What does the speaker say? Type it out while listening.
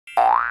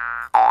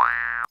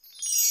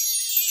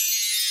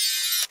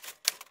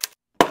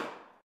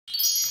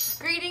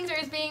Greetings,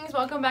 Earth beings.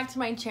 Welcome back to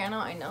my channel.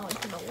 I know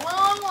it's been a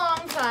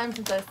long time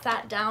since I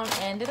sat down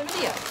and did a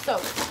video. So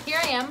here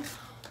I am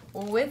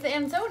with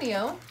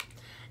Antonio,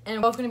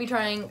 and we're going to be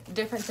trying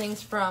different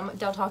things from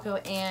Del Taco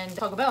and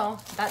Taco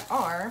Bell that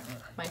are,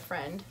 my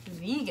friend,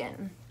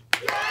 vegan.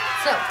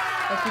 So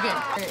let's begin.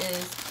 There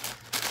is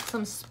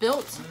some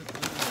spilt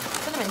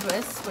cinnamon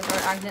twists, which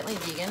are accidentally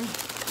vegan.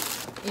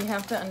 You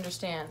have to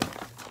understand,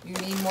 you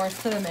need more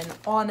cinnamon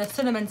on a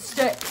cinnamon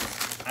stick.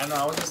 I know,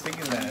 I was just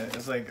thinking that.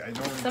 It's like, I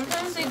don't...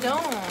 Sometimes they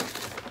don't.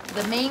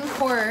 The main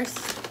course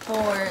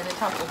for the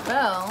Taco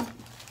Bell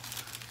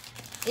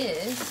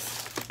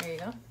is, there you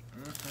go,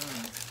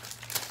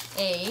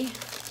 a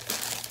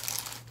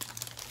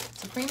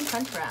Supreme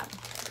Crunch Wrap.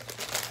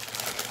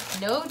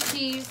 No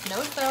cheese,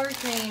 no sour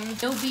cream,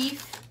 no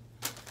beef.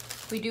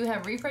 We do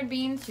have refried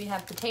beans, we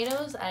have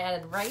potatoes, I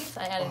added rice,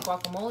 I added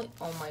guacamole.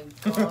 Oh my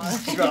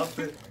god. Dropped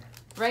it.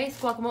 Rice,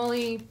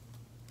 guacamole,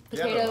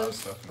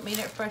 potatoes, made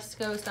it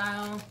fresco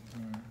style.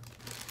 I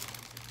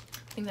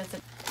think that's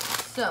it.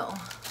 So,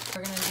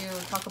 we're gonna do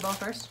Taco Bell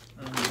first.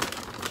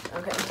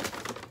 Okay.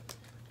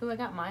 Ooh, I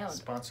got mild.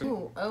 Sponsored.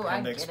 Ooh, oh,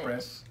 I get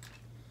Express.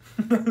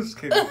 it. Just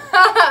kidding.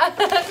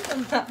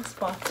 I'm not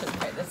sponsored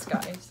by this,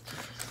 guys.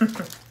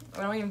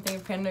 I don't even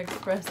think Panda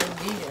Express is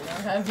vegan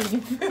or have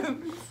vegan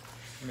foods.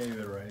 Maybe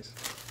the rice.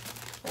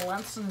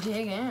 Let's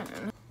dig in.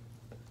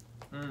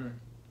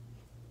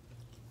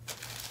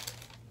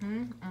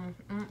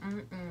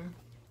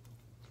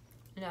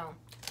 No.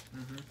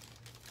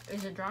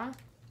 Is it dry?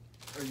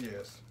 Oh,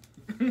 yes.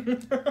 Is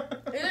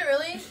it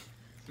really?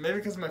 Maybe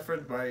because my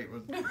first bite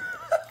was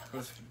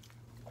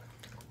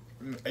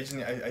I just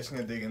need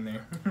to dig in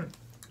there.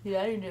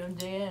 Yeah, you do.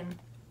 Dig in.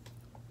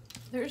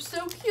 They're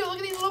so cute. Look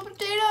at these little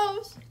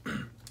potatoes.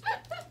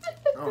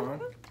 Oh.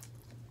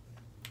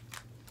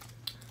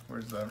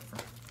 Where's that from?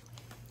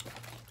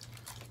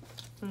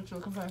 What you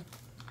looking for?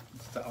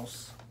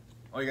 Sauce.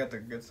 Oh, you got the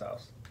good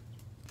sauce.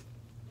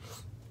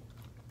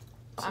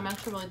 I'm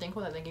actually really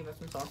thankful that they gave us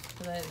some sauce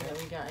because I didn't know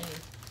we got any.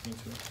 Me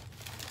too.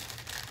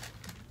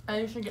 I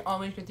used to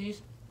always get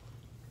these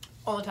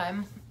all the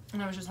time,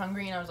 and I was just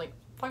hungry, and I was like,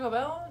 Taco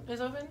Bell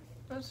is open.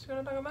 Let's go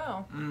to Taco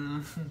Bell.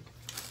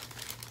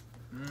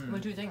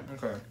 What do you think?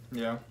 Okay.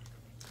 Yeah.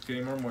 It's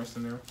getting more moist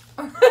in there.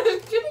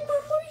 It's getting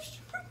more moist.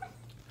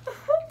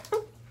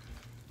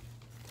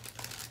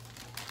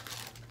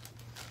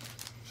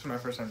 This is my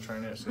first time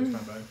trying it, so it's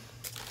not bad.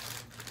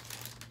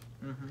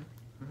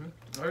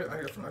 I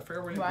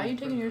forgot where. Why are you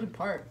taking yours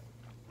apart?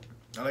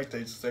 I like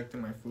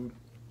dissecting my food.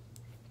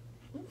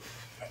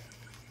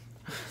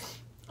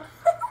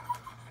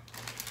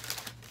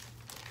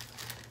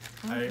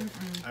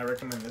 I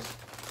recommend this.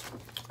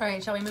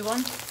 Alright, shall we move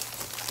on?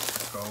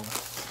 Go.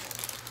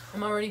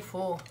 I'm already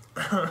full.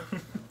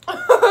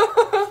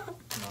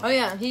 Oh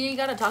yeah, he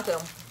got a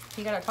taco.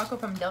 He got a taco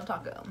from Del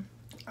Taco.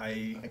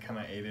 I kind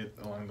of ate it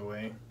along the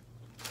way,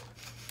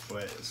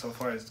 but so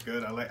far it's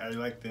good. I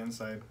like the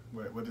inside.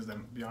 What is that?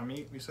 Beyond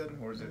Meat? You said,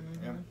 or is it?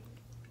 Yeah.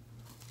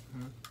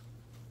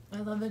 I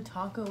love the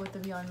taco with the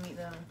Beyond Meat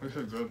though. This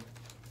is good.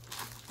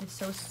 It's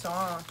so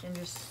soft and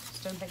just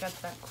still got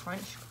that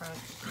crunch.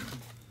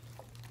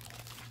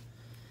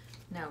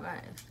 Now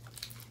guys,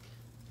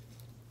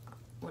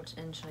 which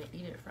end should I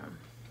eat it from?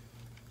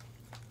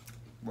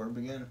 Where to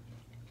begin?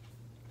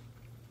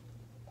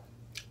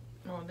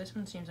 Well, this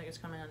one seems like it's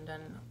coming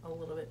undone a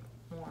little bit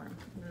more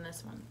than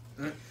this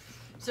one.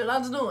 So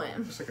let's do it.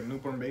 It's like a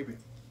newborn baby.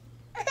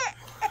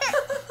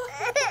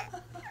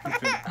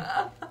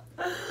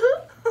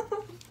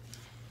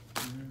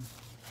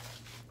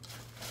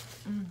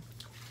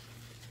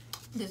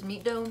 This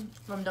meat dough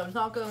from Del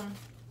Taco.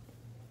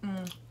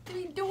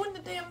 He's doing the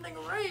damn thing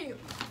right.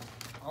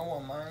 I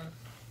want mine.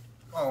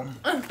 Oh.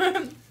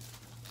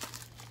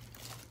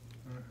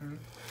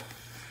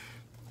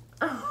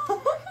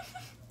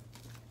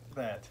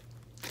 That.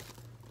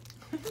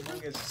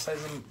 Look, it's the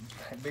size of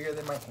bigger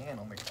than my hand.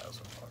 Oh my god, that's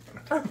so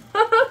fucking.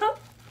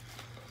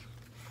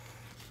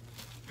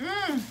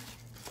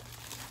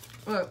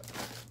 Look,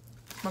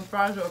 my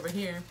fries are over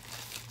here.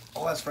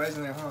 Oh, that's fries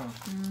in there, huh?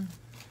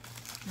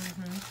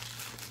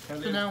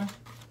 So now,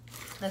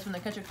 that's when the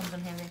ketchup comes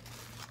in handy.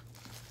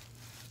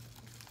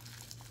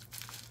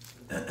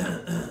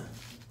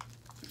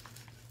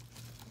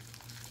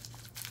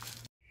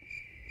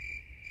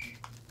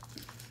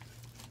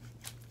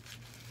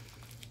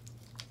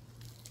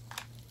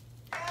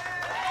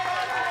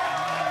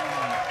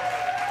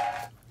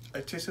 I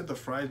tasted the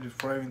fries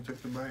before I even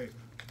took the bite.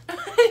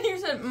 You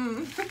said,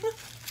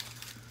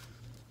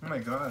 Oh my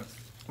god.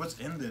 What's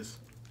in this?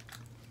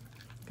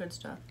 Good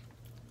stuff.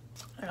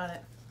 I got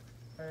it.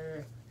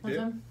 Dip?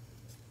 Some?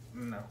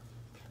 No.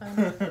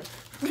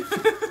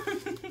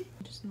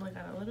 Just like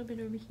got a little bit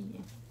over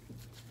here.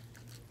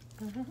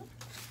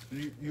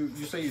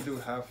 You say you do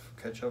half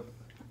ketchup,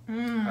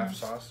 half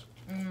sauce?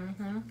 I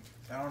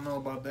don't know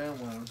about that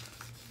one.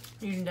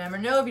 You never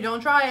know if you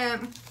don't try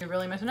it. You're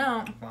really missing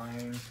out.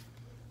 Fine.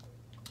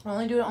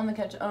 Only do it on the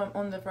ketchup,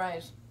 on the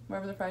fries.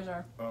 wherever the fries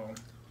are. Oh,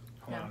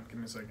 hold on, give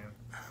me a second.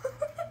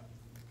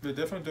 They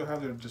definitely do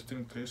have their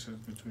distinct tastes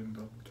between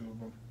the two of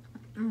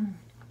them.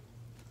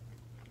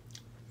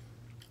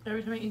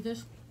 Every time I eat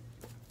this,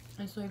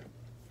 it's like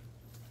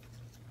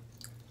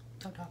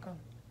a taco.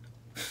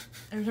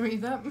 Every time I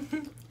eat that,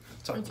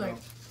 it's like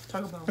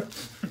Taco Bell.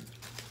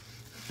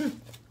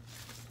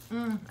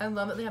 I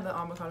love that they have the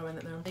avocado in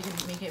it though. They can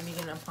make it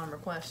vegan upon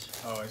request.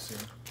 Oh, I see.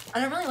 I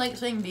don't really like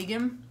saying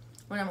vegan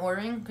when I'm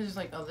ordering because it's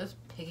like, oh, this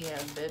piggy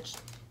ass bitch.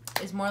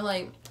 It's more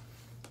like,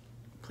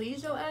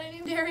 please don't add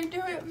any dairy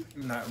to it.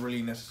 Not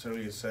really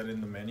necessarily set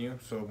in the menu.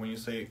 So when you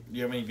say, do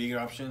you have any vegan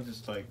options?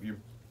 It's like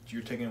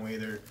you're taking away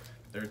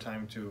their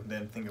time to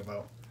then think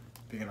about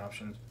vegan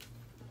options.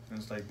 And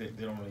it's like they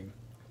don't really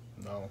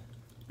know.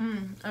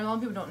 A lot of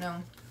people don't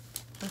know.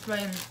 That's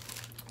why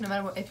no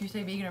matter what, if you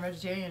say vegan or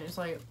vegetarian, it's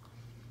like,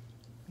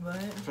 what?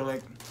 So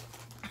like,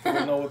 I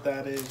don't know what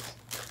that is.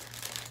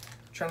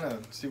 I'm trying to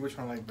see which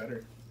one I like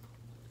better.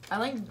 I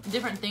like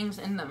different things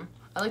in them.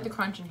 I like the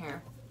crunch in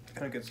here.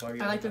 Kind of gets soggy.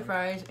 I like the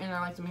fries and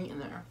I like the meat in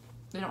there.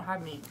 They don't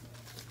have meat.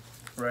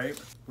 Right?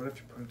 What if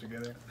you put them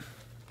together?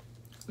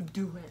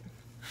 Do it.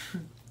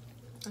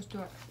 Let's do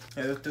it.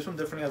 Yeah, this one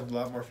definitely has a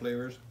lot more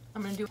flavors.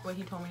 I'm gonna do what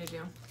he told me to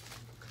do.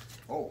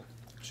 Oh,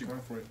 she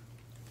went for it.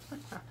 Oh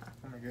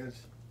my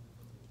goodness.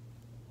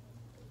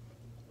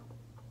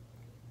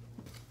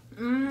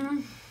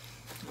 That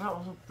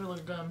was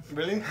really dumb.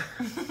 Really?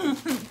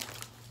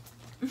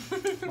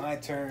 My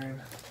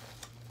turn.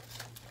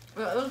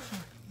 That looks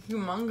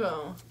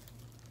humongo.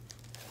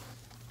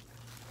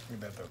 We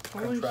got the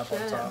Holy crunch wrap on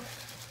shit. top,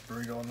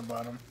 burrito on the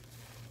bottom.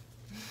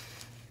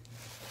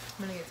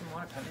 I'm gonna get some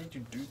water. How did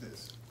you do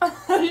this?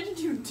 How did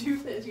you do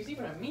this? You see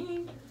what I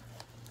mean?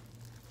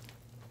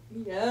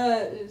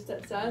 Yeah, it's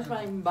that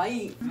satisfying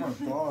bite. Oh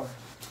my god.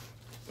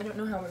 I don't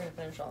know how we're gonna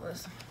finish all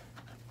this.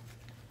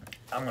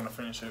 I'm gonna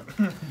finish it.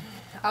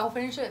 I'll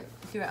finish it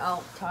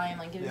throughout time,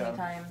 like giving Yeah. me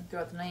time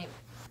throughout the night.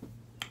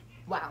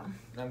 Wow.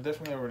 I'm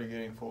definitely already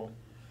getting full.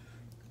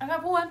 I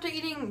got full after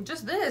eating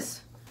just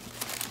this.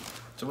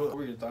 So what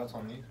were your thoughts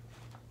on these?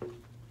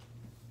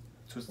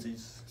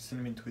 Twisties,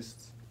 cinnamon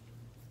twists.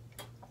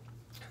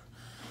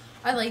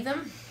 I like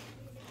them.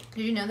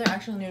 Did you know they're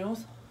actual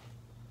noodles?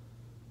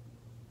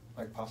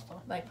 Like pasta?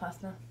 Like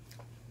pasta.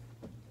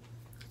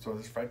 So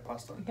this fried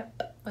pasta?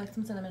 Yep. With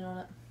some cinnamon on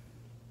it.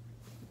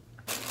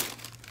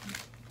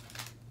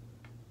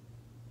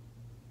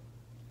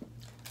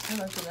 I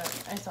looked it up.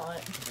 I saw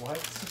it. What?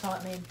 I saw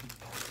it made.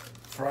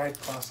 Fried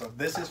pasta.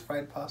 This is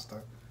fried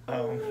pasta.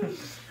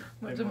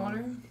 Want some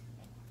water?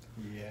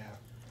 Yeah.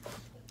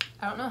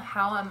 I don't know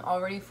how I'm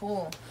already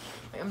full.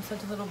 Like, I'm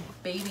such a little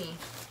baby.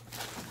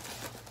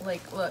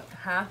 Like, look,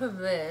 half of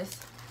this.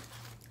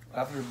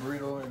 Half of your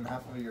burrito and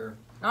half of your...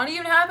 Not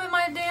even half of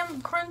my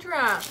damn crunch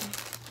wrap.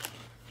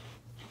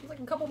 It's like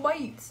a couple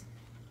bites.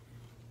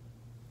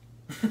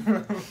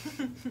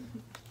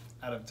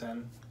 Out of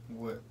 10,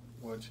 what'd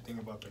you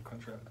think about the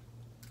crunch wrap?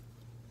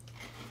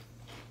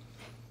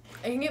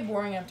 It can get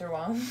boring after a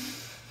while.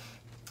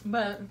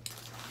 But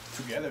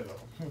Together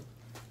though.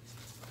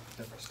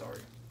 Different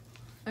story.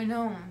 I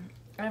know.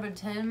 Out of a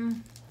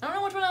 10. I don't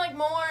know which one I like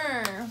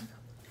more.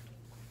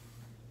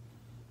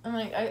 I'm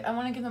like, I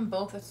want to give them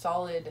both a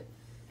solid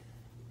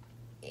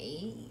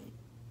 8.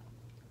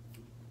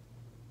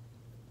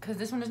 Because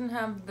this one doesn't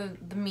have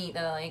the meat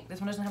that I like. This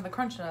one doesn't have the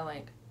crunch that I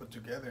like. But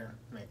together,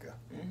 make a...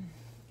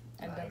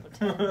 A 9. double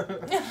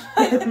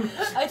 10.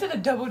 I said a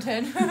double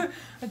 10.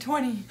 A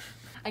 20.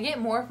 I get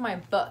more of my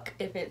buck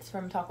if it's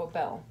from Taco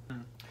Bell.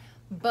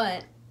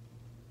 But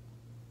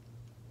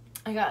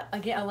I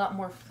get a lot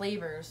more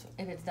flavors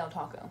if it's Del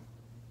Taco.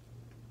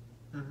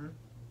 Mm-hmm.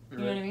 You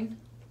know what I mean?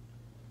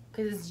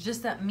 Because it's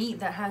just that meat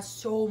that has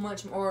so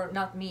much, or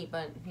not meat,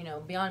 but, you know,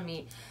 Beyond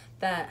Meat,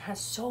 that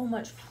has so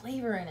much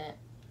flavor in it.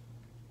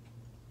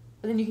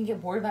 But then you can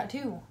get bored of that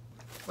too.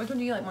 Which one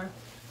do you like more?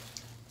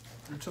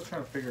 I'm still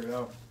trying to figure it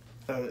out.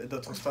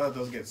 The tostada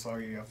does get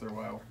soggy after a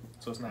while,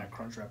 so it's not a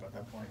crunch wrap at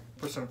that point.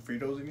 Put some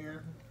Fritos in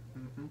here.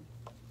 Mm-hmm.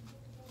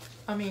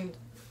 I mean,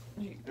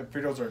 The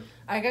Fritos are...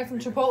 I got some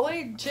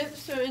Chipotle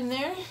chips in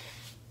there.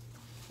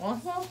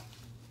 Want some?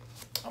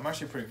 I'm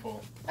actually pretty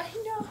full. I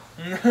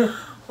know.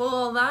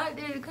 Well, that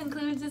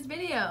concludes this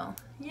video.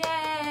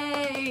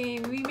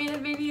 Yay! We made a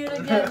video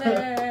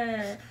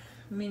together.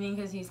 Meaning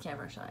because he's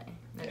camera shy.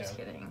 No, just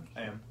kidding.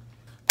 I am.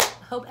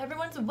 Hope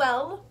everyone's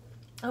well.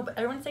 I hope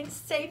everyone's staying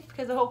safe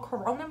because of the whole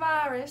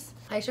coronavirus.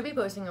 I should be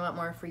posting a lot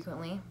more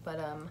frequently, but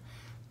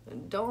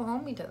don't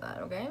hold me to that,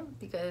 okay?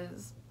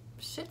 Because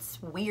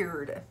shit's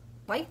weird.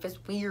 Life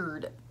is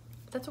weird.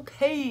 That's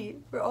okay.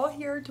 We're all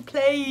here to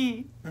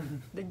play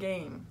the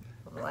game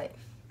of life.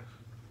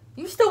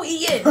 You still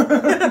eating?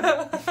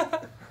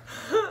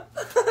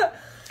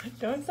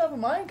 Don't stop on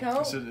my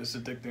account. It's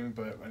addicting,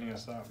 but I need to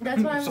stop.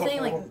 That's what I'm so saying.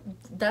 full.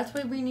 Like, that's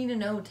why we need to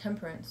know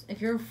temperance.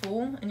 If you're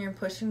full and you're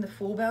pushing the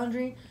full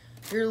boundary,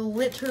 you're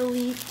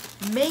literally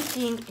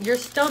making your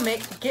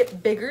stomach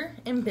get bigger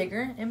and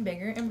bigger and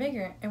bigger and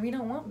bigger. And we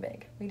don't want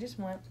big. We just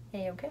want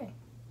A-okay.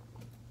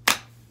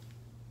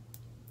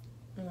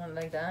 You want it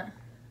like that?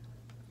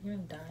 You're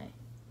gonna die.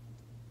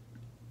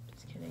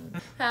 Just kidding.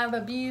 Have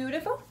a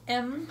beautiful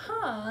and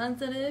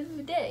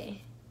positive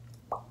day.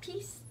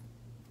 Peace,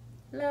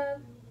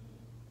 love,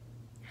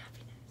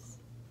 happiness.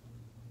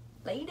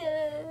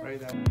 Later.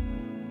 Right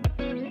now.